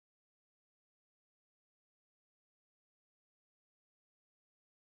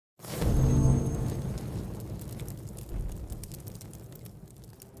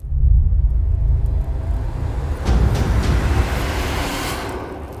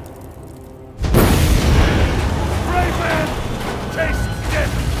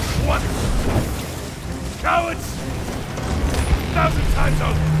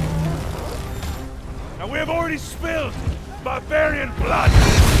barbarian blood!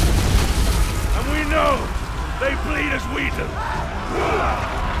 And we know they bleed as we do.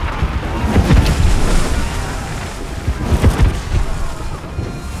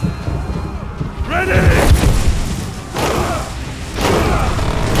 Ready!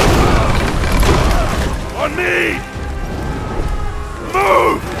 On me!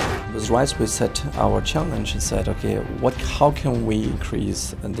 Move! With Ryse, we set our challenge and said, okay, how can we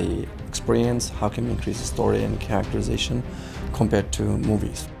increase the experience? How can we increase the story and characterization compared to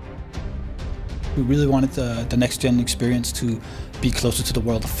movies? We really wanted the next-gen experience to be closer to the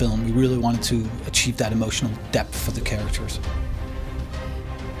world of film. We really wanted to achieve that emotional depth for the characters.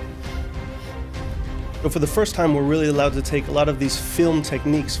 But for the first time, we're really allowed to take a lot of these film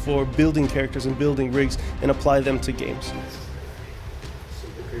techniques for building characters and building rigs and apply them to games.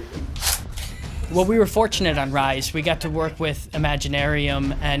 Well, we were fortunate on Ryse. We got to work with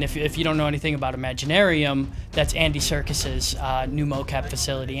Imaginarium, and if you don't know anything about Imaginarium, that's Andy Serkis's new mocap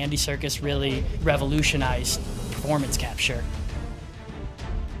facility. Andy Serkis really revolutionized performance capture.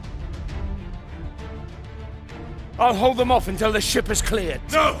 I'll hold them off until the ship is cleared.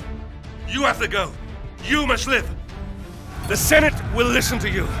 No! You have to go. You must live. The Senate will listen to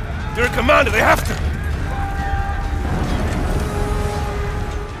you. You're a commander, they have to.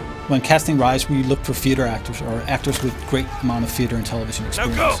 When casting Ryse, we looked for theater actors, or actors with great amount of theater and television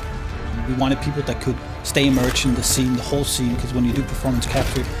experience. Now go! We wanted people that could stay immersed in the scene, the whole scene, because when you do performance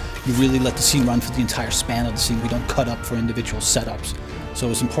capture, you really let the scene run for the entire span of the scene. We don't cut up for individual setups. So it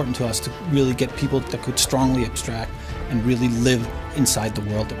was important to us to really get people that could strongly abstract and really live inside the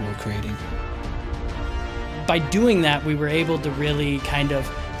world that we were creating. By doing that, we were able to really kind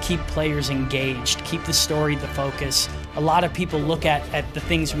of keep players engaged, keep the story the focus. A lot of people look at the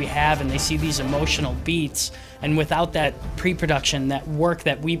things we have and they see these emotional beats, and without that pre-production, that work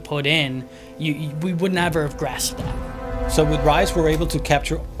that we put in, we would never have grasped that. So with Ryse, we're able to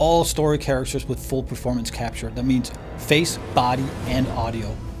capture all story characters with full performance capture. That means face, body, and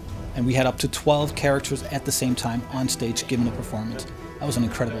audio. And we had up to 12 characters at the same time on stage giving a performance. That was an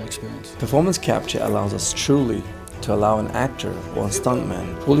incredible experience. Performance capture allows us truly to allow an actor or a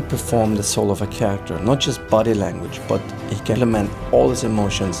stuntman fully perform the soul of a character, not just body language, but he can implement all his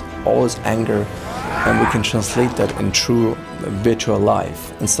emotions, all his anger, and we can translate that in true virtual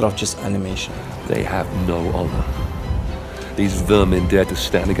life instead of just animation. They have no honor. These vermin dare to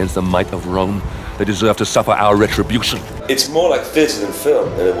stand against the might of Rome. They deserve to suffer our retribution. It's more like theatre than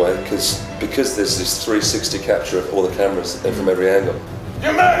film in a way, because there's this 360 capture of all the cameras and from every angle.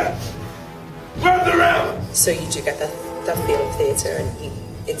 Your man! Grab the rail! So you do get that feel of theatre, and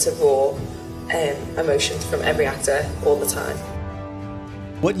it's a raw emotions from every actor all the time.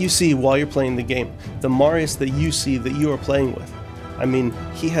 What you see while you're playing the game, the Marius that you see that you are playing with, I mean,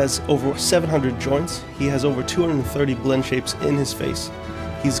 he has over 700 joints, he has over 230 blend shapes in his face.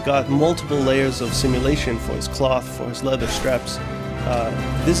 He's got multiple layers of simulation for his cloth, for his leather straps.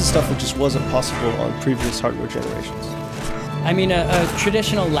 This is stuff that just wasn't possible on previous hardware generations. I mean, a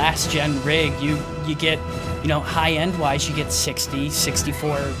traditional last-gen rig, you get, you know, high-end wise, you get 60,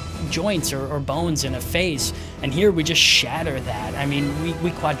 64 joints or bones in a face, and here we just shatter that. I mean,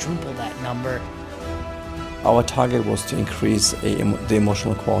 we quadruple that number. Our target was to increase the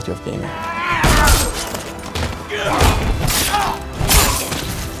emotional quality of gaming.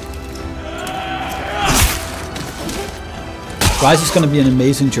 Ryse is going to be an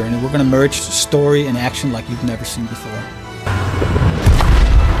amazing journey. We're going to merge story and action like you've never seen before.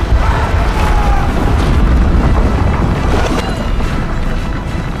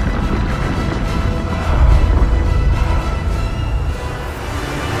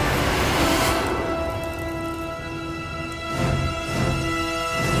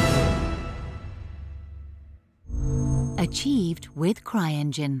 Achieved with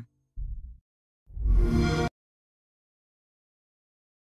CryEngine.